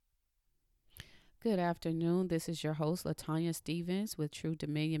Good afternoon. This is your host, Latanya Stevens, with True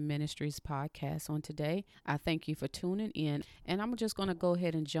Dominion Ministries podcast. On today, I thank you for tuning in, and I'm just going to go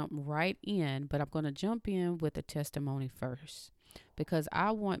ahead and jump right in, but I'm going to jump in with a testimony first because I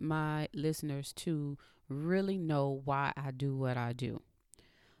want my listeners to really know why I do what I do.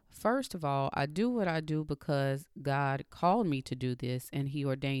 First of all, I do what I do because God called me to do this and He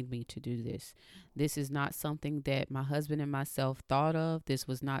ordained me to do this. This is not something that my husband and myself thought of. This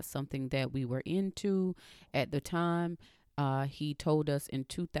was not something that we were into at the time. He told us in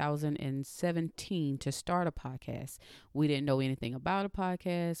 2017 to start a podcast. We didn't know anything about a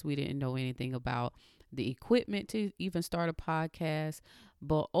podcast. We didn't know anything about the equipment to even start a podcast.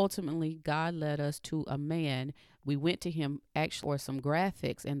 But ultimately, God led us to a man. We went to him actually for some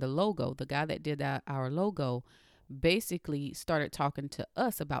graphics and the logo. The guy that did our logo basically started talking to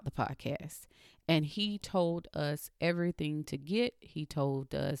us about the podcast. And he told us everything to get. He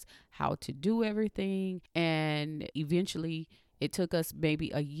told us how to do everything. And eventually, it took us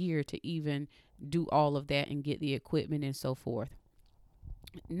maybe a year to even do all of that and get the equipment and so forth.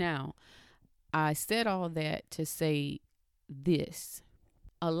 Now, I said all that to say this.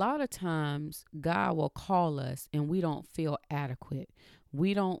 A lot of times, God will call us and we don't feel adequate.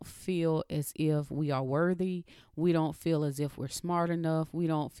 We don't feel as if we are worthy. We don't feel as if we're smart enough. We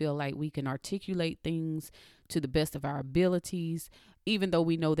don't feel like we can articulate things to the best of our abilities, even though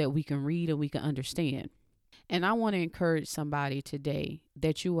we know that we can read and we can understand. And I want to encourage somebody today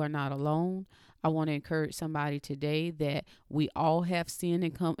that you are not alone. I want to encourage somebody today that we all have sinned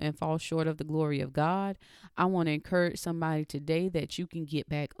and come and fall short of the glory of God. I want to encourage somebody today that you can get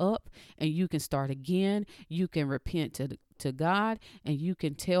back up and you can start again. You can repent to God and you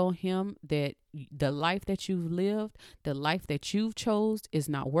can tell him that the life that you've lived, the life that you've chose is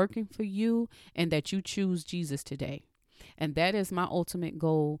not working for you and that you choose Jesus today. And that is my ultimate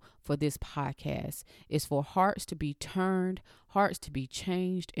goal for this podcast, is for hearts to be turned, hearts to be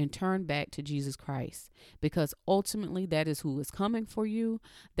changed and turned back to Jesus Christ. Because ultimately that is who is coming for you.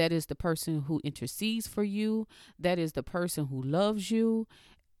 That is the person who intercedes for you. That is the person who loves you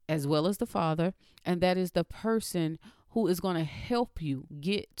as well as the Father. And that is the person who is going to help you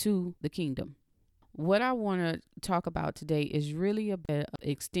get to the kingdom. What I want to talk about today is really a bit of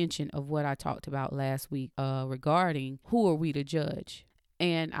extension of what I talked about last week regarding who are we to judge.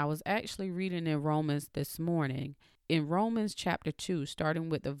 And I was actually reading in Romans this morning. In Romans chapter 2, starting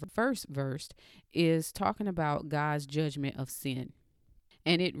with the first verse, is talking about God's judgment of sin.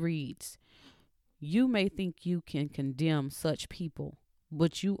 And it reads, "You may think you can condemn such people,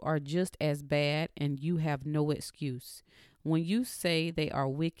 but you are just as bad and you have no excuse. When you say they are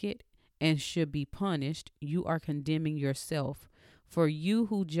wicked and should be punished, you are condemning yourself. For you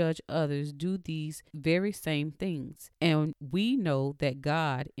who judge others do these very same things. And we know that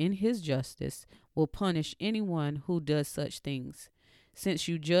God, in his justice, will punish anyone who does such things. Since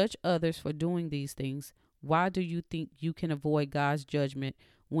you judge others for doing these things, why do you think you can avoid God's judgment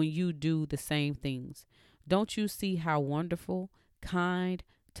when you do the same things? Don't you see how wonderful, kind,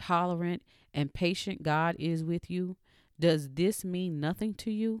 tolerant, and patient God is with you? Does this mean nothing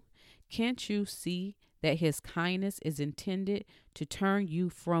to you? Can't you see that his kindness is intended to turn you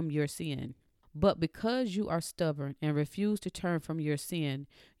from your sin? But because you are stubborn and refuse to turn from your sin,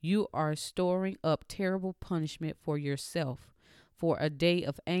 you are storing up terrible punishment for yourself. For a day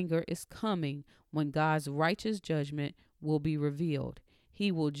of anger is coming when God's righteous judgment will be revealed. He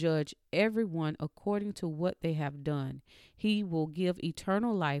will judge everyone according to what they have done. He will give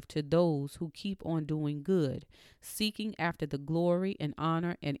eternal life to those who keep on doing good, seeking after the glory and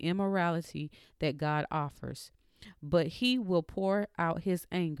honor and immorality that God offers. But he will pour out his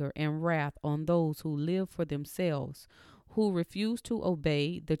anger and wrath on those who live for themselves, who refuse to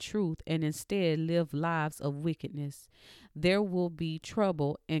obey the truth and instead live lives of wickedness. There will be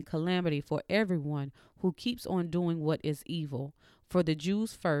trouble and calamity for everyone who keeps on doing what is evil, for the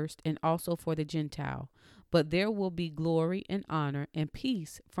Jews first and also for the Gentile. But there will be glory and honor and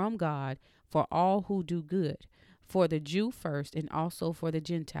peace from God for all who do good, for the Jew first and also for the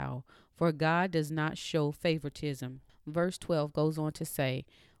Gentile, for God does not show favoritism." Verse 12 goes on to say,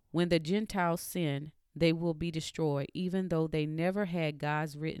 "When the Gentiles sin, they will be destroyed, even though they never had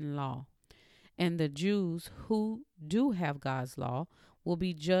God's written law. And the Jews who do have God's law will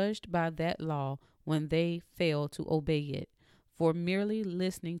be judged by that law when they fail to obey it. For merely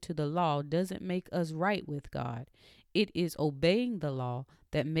listening to the law doesn't make us right with God. It is obeying the law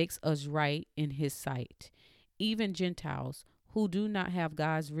that makes us right in his sight. Even Gentiles who do not have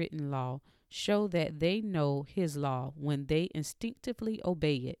God's written law show that they know his law when they instinctively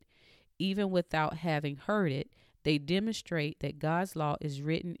obey it. Even without having heard it, they demonstrate that God's law is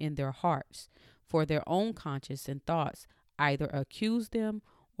written in their hearts. for their own conscience and thoughts either accuse them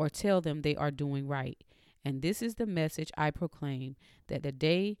or tell them they are doing right. And this is the message I proclaim, that the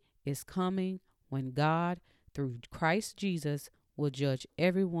day is coming when God, through Christ Jesus, will judge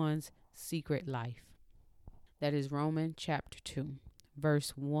everyone's secret life. That is Romans chapter 2,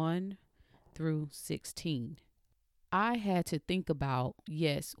 verse 1 through 16. I had to think about,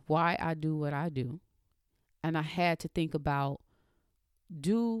 yes, why I do what I do. And I had to think about,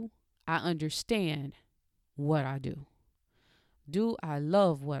 do I understand what I do? Do I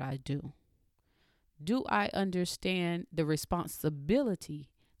love what I do? Do I understand the responsibility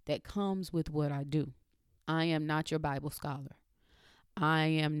that comes with what I do? I am not your Bible scholar. I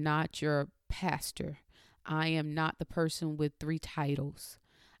am not your pastor. I am not the person with 3 titles.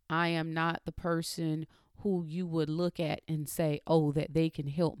 I am not the person who you would look at and say, oh, that they can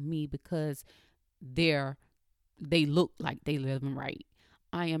help me because they look like they live right.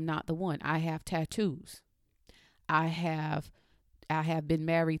 I am not the one. I have tattoos. I have been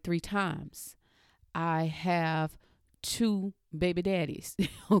married 3 times. I have 2 baby daddies.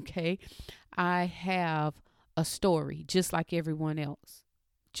 Okay. I have a story just like everyone else.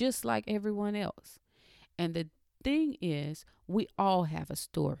 Just like everyone else. And the thing is, we all have a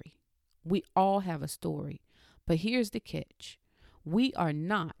story. We all have a story. But here's the catch. We are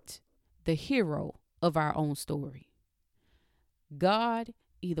not the hero of our own story. God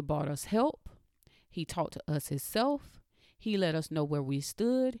either brought us help, he talked to us himself, he let us know where we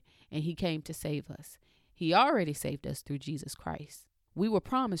stood, and he came to save us. He already saved us through Jesus Christ. We were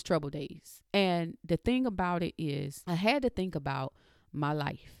promised trouble days. And the thing about it is, I had to think about my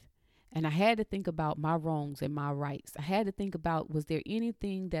life. And I had to think about my wrongs and my rights. I had to think about, was there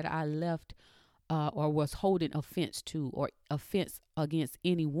anything that I left or was holding offense to, or offense against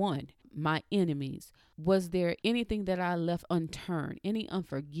anyone, my enemies? Was there anything that I left unturned, any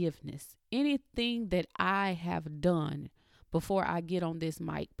unforgiveness, anything that I have done before I get on this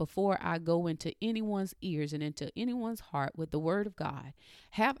mic, before I go into anyone's ears and into anyone's heart with the word of God?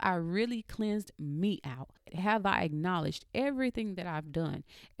 Have I really cleansed me out? Have I acknowledged everything that I've done,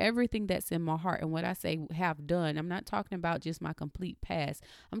 everything that's in my heart? And what I say have done, I'm not talking about just my complete past.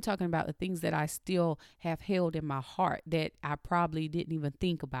 I'm talking about the things that I still have held in my heart that I probably didn't even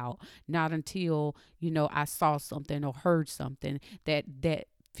think about, not until, I saw something or heard something that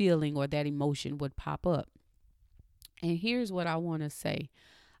feeling or that emotion would pop up. And here's what I want to say.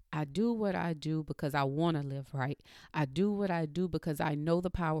 I do what I do because I want to live right. I do what I do because I know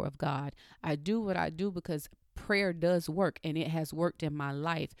the power of God. I do what I do because prayer does work, and it has worked in my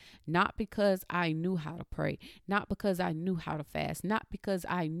life. Not because I knew how to pray, not because I knew how to fast, not because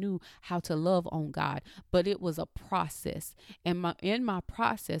I knew how to love on God, but it was a process. And in my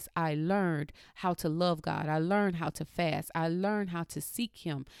process, I learned how to love God. I learned how to fast. I learned how to seek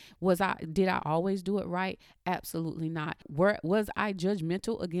him. Did I always do it right? Absolutely not. Was I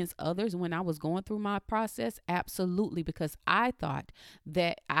judgmental against others when I was going through my process? Absolutely, because I thought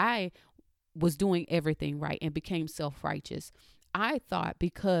that I was doing everything right and became self-righteous. I thought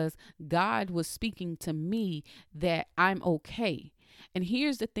because God was speaking to me that I'm okay. And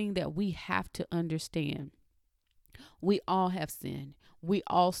here's the thing that we have to understand. We all have sinned. We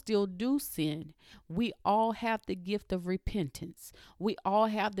all still do sin. We all have the gift of repentance. We all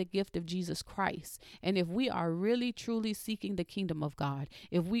have the gift of Jesus Christ. And if we are really truly seeking the kingdom of God,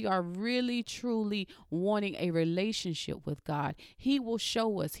 if we are really truly wanting a relationship with God, he will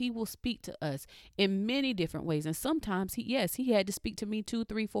show us, he will speak to us in many different ways. And sometimes he had to speak to me 2,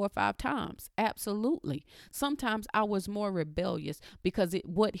 3, 4, 5 times. Absolutely. Sometimes I was more rebellious because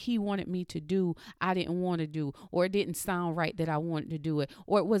what he wanted me to do, I didn't want to do, or it didn't sound right that I wanted to do it,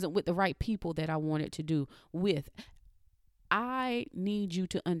 or it wasn't with the right people that I wanted to do with. I need you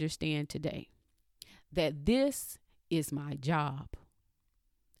to understand today that this is my job.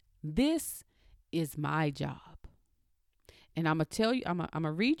 This is my job. And I'm going to tell you, I'm going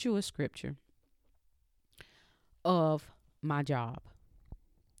to read you a scripture of my job.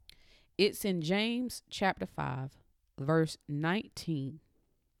 It's in James chapter 5, verse 19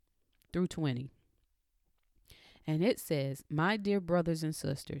 through 20. And it says, "My dear brothers and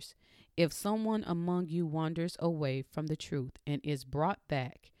sisters, if someone among you wanders away from the truth and is brought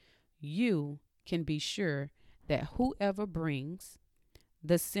back, you can be sure that whoever brings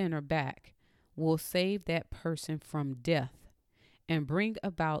the sinner back will save that person from death and bring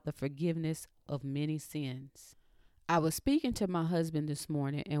about the forgiveness of many sins." I was speaking to my husband this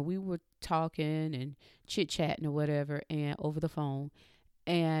morning, and we were talking and chit-chatting or whatever, and over the phone,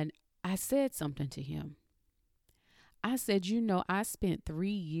 and I said something to him. I said, I spent 3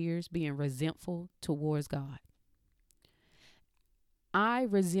 years being resentful towards God. I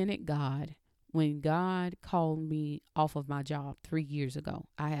resented God when God called me off of my job 3 years ago.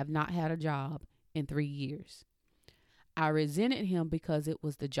 I have not had a job in 3 years. I resented him because it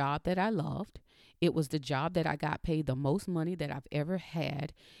was the job that I loved. It was the job that I got paid the most money that I've ever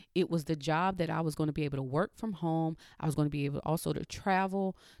had. It was the job that I was going to be able to work from home. I was going to be able also to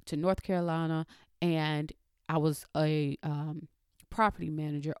travel to North Carolina. And I was a property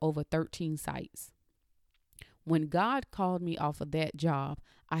manager over 13 sites. When God called me off of that job,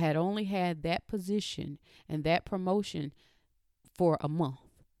 I had only had that position and that promotion for a month.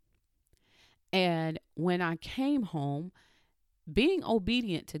 And when I came home, being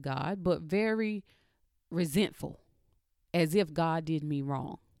obedient to God, but very resentful, as if God did me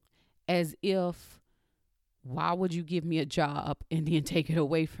wrong, as if, why would you give me a job and then take it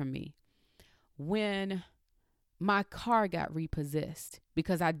away from me? When my car got repossessed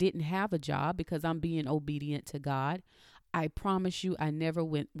because I didn't have a job, because I'm being obedient to God, I promise you I never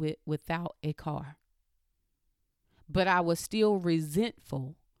went without a car. But I was still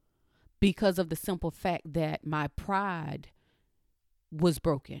resentful because of the simple fact that my pride was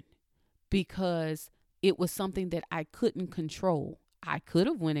broken, because it was something that I couldn't control. I could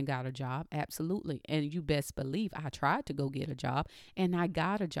have went and got a job, absolutely. And you best believe I tried to go get a job, and I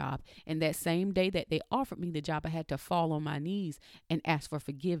got a job. And that same day that they offered me the job, I had to fall on my knees and ask for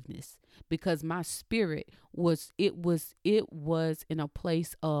forgiveness, because my spirit was in a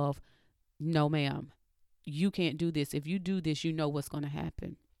place of, no, ma'am, you can't do this. If you do this, you know what's going to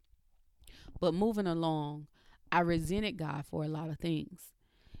happen. But moving along, I resented God for a lot of things,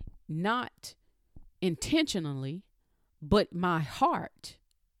 not intentionally, but my heart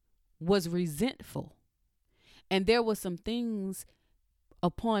was resentful. And there were some things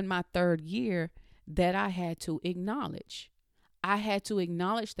upon my 3rd year that I had to acknowledge. I had to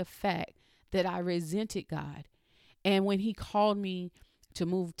acknowledge the fact that I resented God. And when he called me to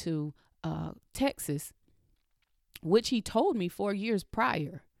move to Texas, which he told me 4 years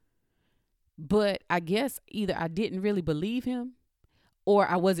prior, but I guess either I didn't really believe him, or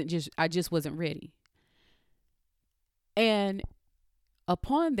I just wasn't ready. And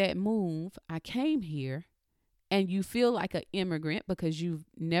upon that move, I came here, and you feel like an immigrant because you've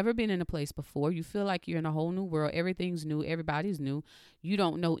never been in a place before. You feel like you're in a whole new world. Everything's new. Everybody's new. You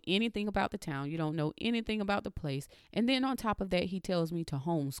don't know anything about the town. You don't know anything about the place. And then on top of that, he tells me to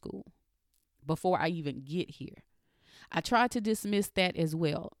homeschool before I even get here. I tried to dismiss that as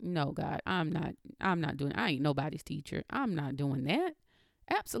well. No, God, I'm not doing it. I ain't nobody's teacher. I'm not doing that.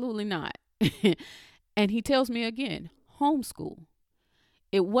 Absolutely not. And he tells me again, homeschool.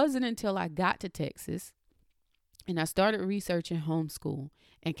 It wasn't until I got to Texas and I started researching homeschool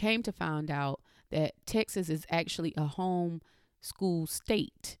and came to find out that Texas is actually a homeschool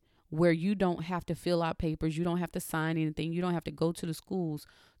state where you don't have to fill out papers. You don't have to sign anything. You don't have to go to the schools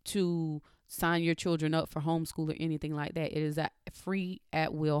to sign your children up for homeschool or anything like that. It is a free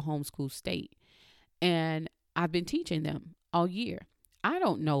at will homeschool state. And I've been teaching them all year. I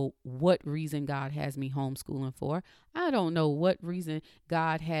don't know what reason God has me homeschooling for. I don't know what reason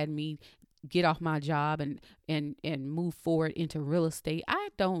God had me get off my job and move forward into real estate. I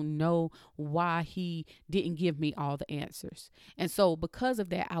don't know why he didn't give me all the answers. And so because of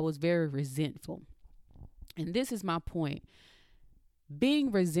that, I was very resentful. And this is my point.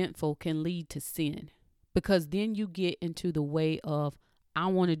 Being resentful can lead to sin, because then you get into the way of, I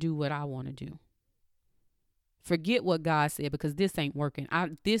want to do what I want to do. Forget what God said, because this ain't working.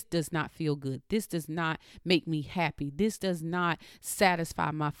 This does not feel good. This does not make me happy. This does not satisfy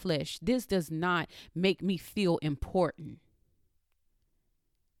my flesh. This does not make me feel important.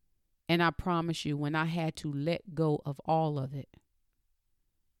 And I promise you, when I had to let go of all of it,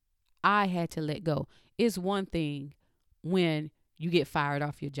 I had to let go. It's one thing when you get fired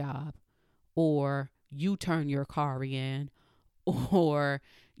off your job, or you turn your car in, or,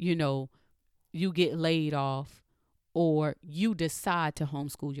 you get laid off, or you decide to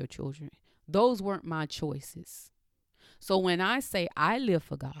homeschool your children. Those weren't my choices. So when I say I live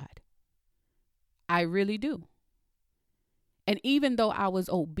for God, I really do. And even though I was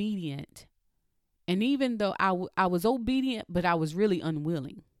obedient, and even though I was obedient, but I was really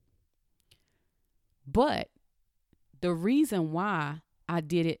unwilling. But the reason why I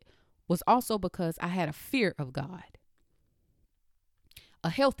did it was also because I had a fear of God, a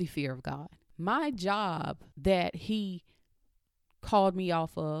healthy fear of God. My job that he called me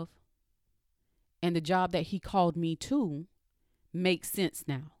off of and the job that he called me to makes sense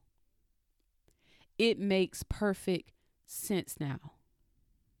now. It makes perfect sense now.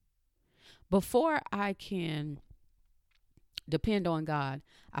 Before I can depend on God,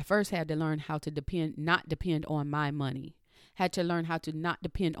 I first had to learn how to not depend on my money, had to learn how to not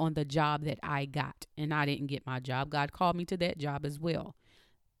depend on the job that I got. And I didn't get my job. God called me to that job as well.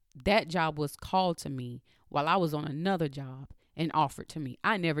 That job was called to me while I was on another job and offered to me.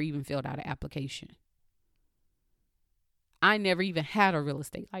 I never even filled out an application. I never even had a real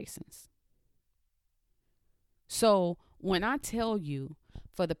estate license. So when I tell you,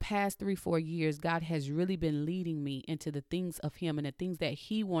 for the past 3-4 years, God has really been leading me into the things of him and the things that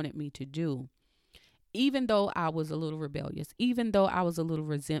he wanted me to do. Even though I was a little rebellious, even though I was a little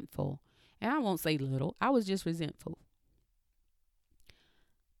resentful, and I won't say little, I was just resentful.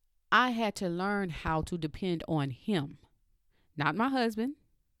 I had to learn how to depend on him, not my husband,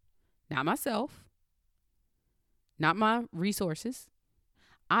 not myself, not my resources.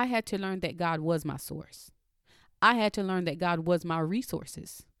 I had to learn that God was my source. I had to learn that God was my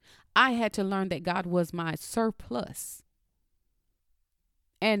resources. I had to learn that God was my surplus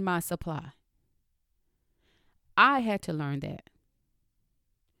and my supply. I had to learn that.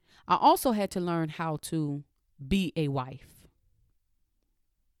 I also had to learn how to be a wife.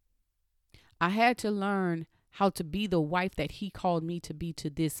 I had to learn how to be the wife that he called me to be to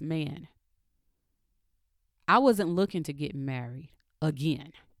this man. I wasn't looking to get married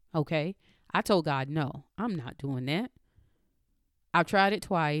again, okay? I told God, no, I'm not doing that. I've tried it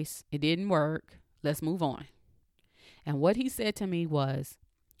twice. It didn't work. Let's move on. And what he said to me was,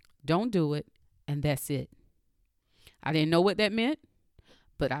 don't do it, and that's it. I didn't know what that meant,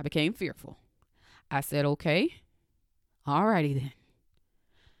 but I became fearful. I said, okay, all righty then.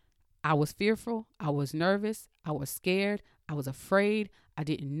 I was fearful. I was nervous. I was scared. I was afraid. I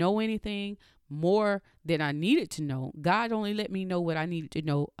didn't know anything more than I needed to know. God only let me know what I needed to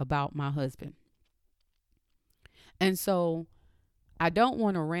know about my husband. And so I don't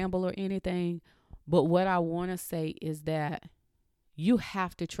want to ramble or anything, but what I want to say is that you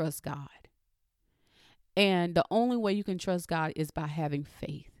have to trust God. And the only way you can trust God is by having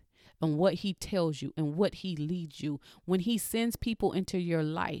faith in what he tells you and what he leads you. When he sends people into your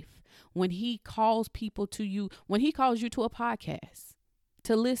life, when he calls people to you, when he calls you to a podcast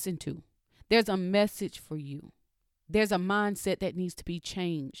to listen to, there's a message for you. There's a mindset that needs to be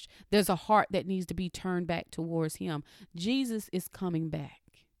changed. There's a heart that needs to be turned back towards him. Jesus is coming back.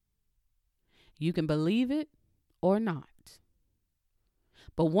 You can believe it or not.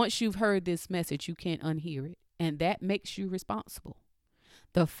 But once you've heard this message, you can't unhear it. And that makes you responsible.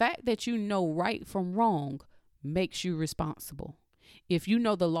 The fact that you know right from wrong makes you responsible. If you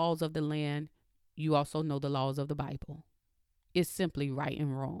know the laws of the land, you also know the laws of the Bible. It's simply right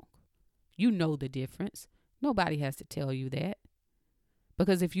and wrong. You know the difference. Nobody has to tell you that.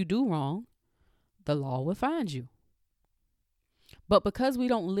 Because if you do wrong, the law will find you. But because we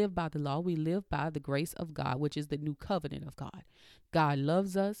don't live by the law, we live by the grace of God, which is the new covenant of God. God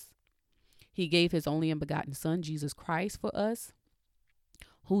loves us. He gave his only and begotten son, Jesus Christ, for us,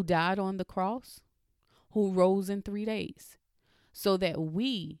 who died on the cross, who rose in 3 days, so that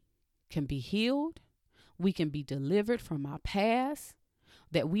we can be healed, we can be delivered from our past,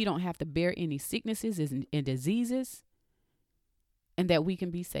 that we don't have to bear any sicknesses and diseases, and that we can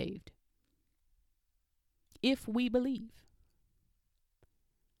be saved. If we believe.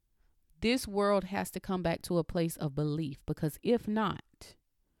 This world has to come back to a place of belief, because if not,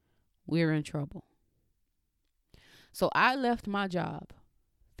 we're in trouble. So I left my job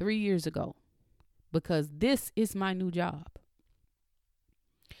 3 years ago because this is my new job.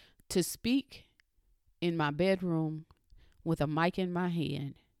 To speak in my bedroom with a mic in my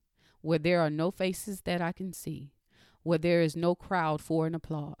hand, where there are no faces that I can see, where there is no crowd for an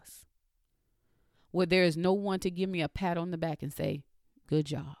applause, where there is no one to give me a pat on the back and say, good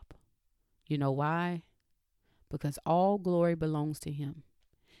job. You know why? Because all glory belongs to him.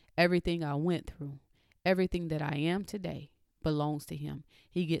 Everything I went through, everything that I am today belongs to him.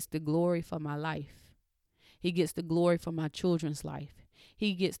 He gets the glory for my life. He gets the glory for my children's life.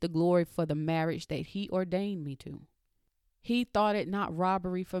 He gets the glory for the marriage that he ordained me to. He thought it not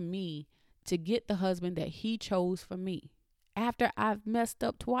robbery for me to get the husband that he chose for me after I've messed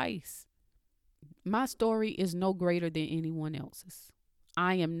up twice. My story is no greater than anyone else's.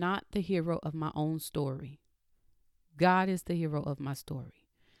 I am not the hero of my own story. God is the hero of my story.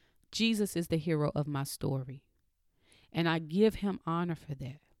 Jesus is the hero of my story. And I give him honor for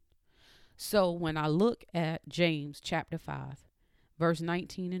that. So when I look at James chapter 5, verse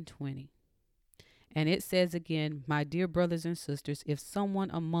 19 and 20, and it says again, my dear brothers and sisters, if someone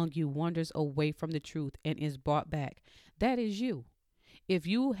among you wanders away from the truth and is brought back, that is you. If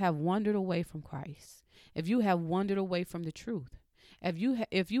you have wandered away from Christ, if you have wandered away from the truth,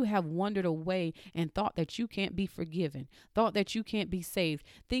 if you have wandered away and thought that you can't be forgiven, thought that you can't be saved,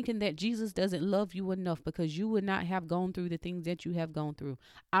 thinking that Jesus doesn't love you enough because you would not have gone through the things that you have gone through,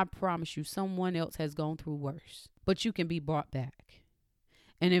 I promise you someone else has gone through worse, but you can be brought back.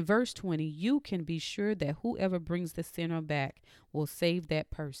 And in verse 20, you can be sure that whoever brings the sinner back will save that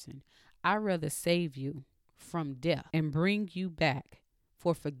person. I'd rather save you from death and bring you back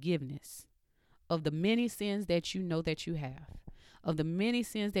for forgiveness of the many sins that you know that you have, of the many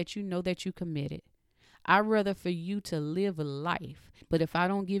sins that you know that you committed. I'd rather for you to live a life. But if I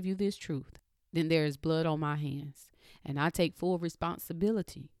don't give you this truth, then there is blood on my hands. And I take full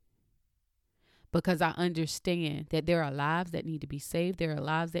responsibility because I understand that there are lives that need to be saved. There are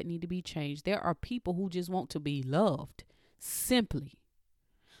lives that need to be changed. There are people who just want to be loved simply.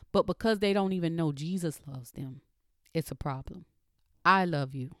 But because they don't even know Jesus loves them, it's a problem. I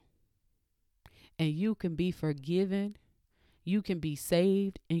love you. And you can be forgiven, you can be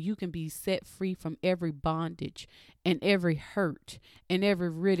saved, and you can be set free from every bondage and every hurt and every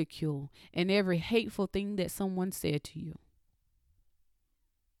ridicule and every hateful thing that someone said to you.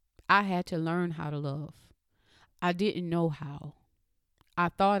 I had to learn how to love. I didn't know how. I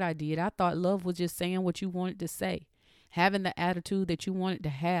thought I did. I thought love was just saying what you wanted to say, having the attitude that you wanted to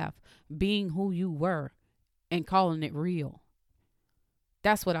have, being who you were, and calling it real.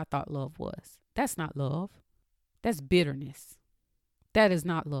 That's what I thought love was. That's not love. That's bitterness. That is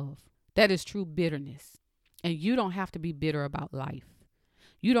not love. That is true bitterness. And you don't have to be bitter about life.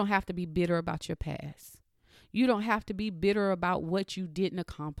 You don't have to be bitter about your past. You don't have to be bitter about what you didn't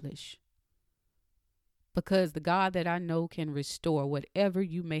accomplish. Because the God that I know can restore whatever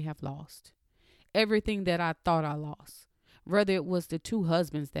you may have lost. Everything that I thought I lost. Whether it was the 2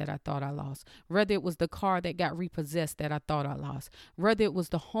 husbands that I thought I lost, whether it was the car that got repossessed that I thought I lost, whether it was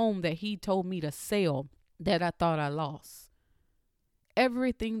the home that he told me to sell that I thought I lost.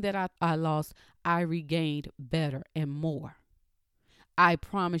 Everything that I lost, I regained better and more. I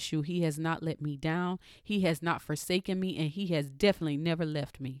promise you, he has not let me down. He has not forsaken me, and he has definitely never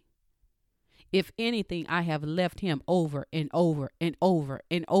left me. If anything, I have left him over and over and over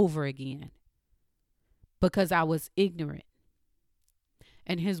and over again because I was ignorant.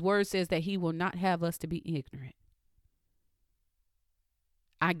 And his word says that he will not have us to be ignorant.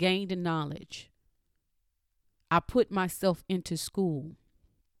 I gained knowledge. I put myself into school.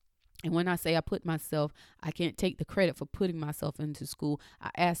 And when I say I put myself, I can't take the credit for putting myself into school.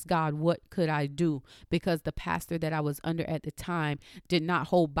 I asked God, what could I do? Because the pastor that I was under at the time did not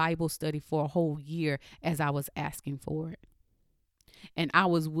hold Bible study for a whole year as I was asking for it. And I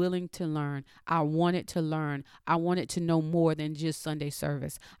was willing to learn. I wanted to learn. I wanted to know more than just Sunday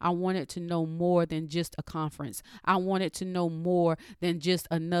service. I wanted to know more than just a conference. I wanted to know more than just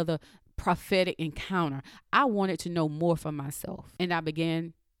another prophetic encounter. I wanted to know more for myself. And I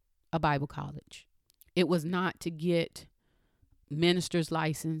began a Bible college. It was not to get minister's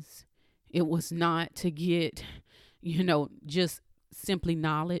license. It was not to get, just simply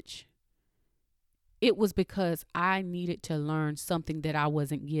knowledge. It was because I needed to learn something that I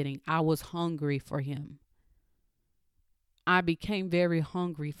wasn't getting. I was hungry for him. I became very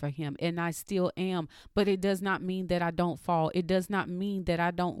hungry for him, and I still am. But it does not mean that I don't fall. It does not mean that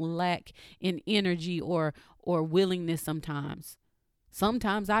I don't lack in energy or willingness sometimes.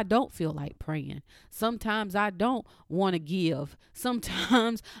 Sometimes I don't feel like praying. Sometimes I don't want to give.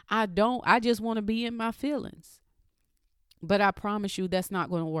 Sometimes I don't. I just want to be in my feelings. But I promise you that's not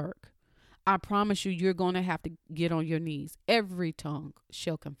going to work. I promise you, you're going to have to get on your knees. Every tongue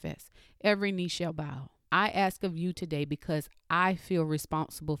shall confess. Every knee shall bow. I ask of you today because I feel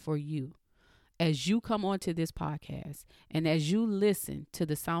responsible for you. As you come onto this podcast and as you listen to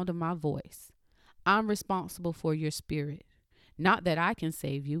the sound of my voice, I'm responsible for your spirit. Not that I can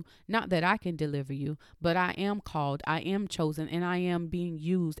save you, not that I can deliver you, but I am called, I am chosen, and I am being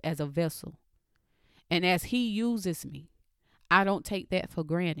used as a vessel. And as he uses me, I don't take that for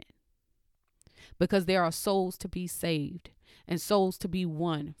granted. Because there are souls to be saved and souls to be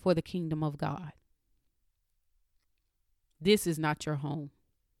won for the kingdom of God. This is not your home.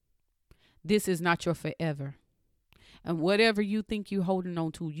 This is not your forever. And whatever you think you're holding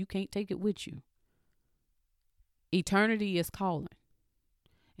on to, you can't take it with you. Eternity is calling.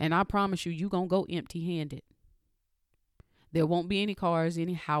 And I promise you, you're going to go empty-handed. There won't be any cars,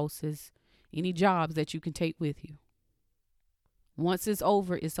 any houses, any jobs that you can take with you. Once it's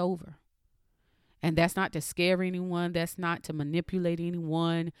over, it's over. And that's not to scare anyone. That's not to manipulate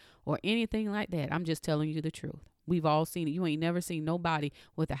anyone or anything like that. I'm just telling you the truth. We've all seen it. You ain't never seen nobody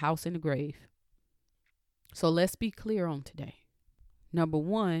with a house in the grave. So let's be clear on today. Number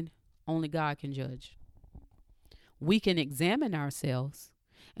one, only God can judge. We can examine ourselves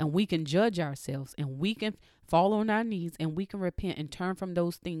and we can judge ourselves and we can fall on our knees and we can repent and turn from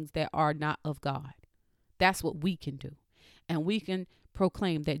those things that are not of God. That's what we can do. And we can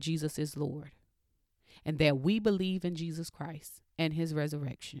proclaim that Jesus is Lord and that we believe in Jesus Christ and his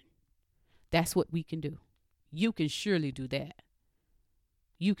resurrection. That's what we can do. You can surely do that.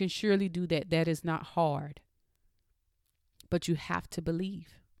 You can surely do that. That is not hard. But you have to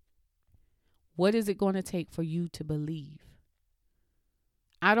believe. What is it going to take for you to believe?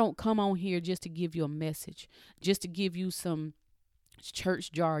 I don't come on here just to give you a message, just to give you some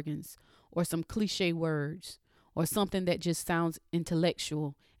church jargons or some cliche words or something that just sounds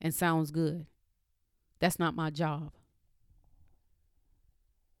intellectual and sounds good. That's not my job.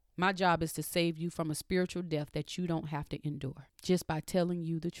 My job is to save you from a spiritual death that you don't have to endure just by telling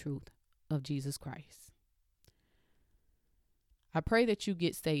you the truth of Jesus Christ. I pray that you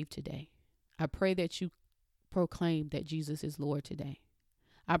get saved today. I pray that you proclaim that Jesus is Lord today.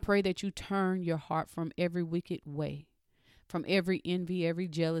 I pray that you turn your heart from every wicked way, from every envy, every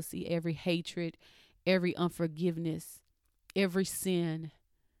jealousy, every hatred, every unforgiveness, every sin,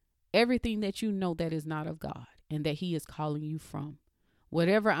 everything that you know that is not of God and that he is calling you from.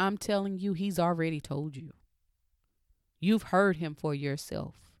 Whatever I'm telling you, he's already told you. You've heard him for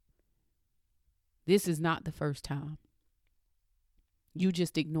yourself. This is not the first time. You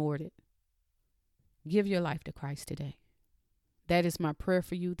just ignored it. Give your life to Christ today. That is my prayer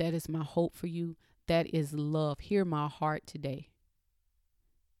for you. That is my hope for you. That is love. Hear my heart today.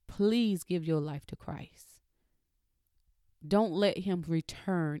 Please give your life to Christ. Don't let him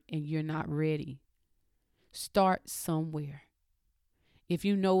return and you're not ready. Start somewhere. If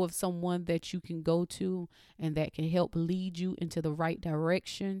you know of someone that you can go to and that can help lead you into the right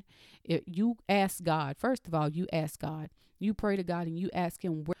direction, you ask God. First of all, you ask God. You pray to God and you ask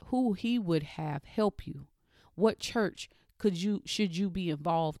him who he would have help you. What church should you be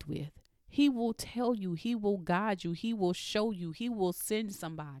involved with? He will tell you. He will guide you. He will show you. He will send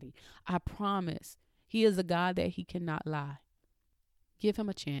somebody. I promise. He is a God that he cannot lie. Give him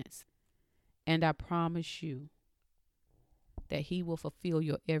a chance. And I promise you that he will fulfill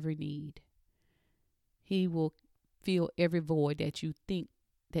your every need. He will fill every void that you think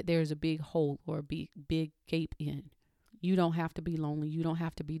that there's a big hole or a big gape in. You don't have to be lonely. You don't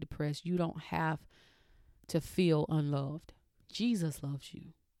have to be depressed. You don't have to feel unloved. Jesus loves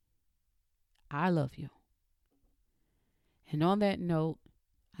you. I love you. And on that note,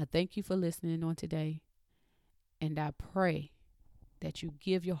 I thank you for listening on today. And I pray that you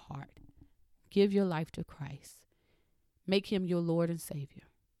give your heart, give your life to Christ. Make him your Lord and Savior.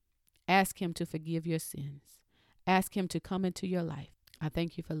 Ask him to forgive your sins. Ask him to come into your life. I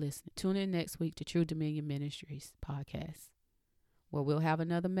thank you for listening. Tune in next week to True Dominion Ministries podcast, where we'll have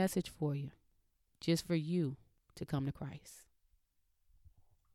another message for you, just for you to come to Christ.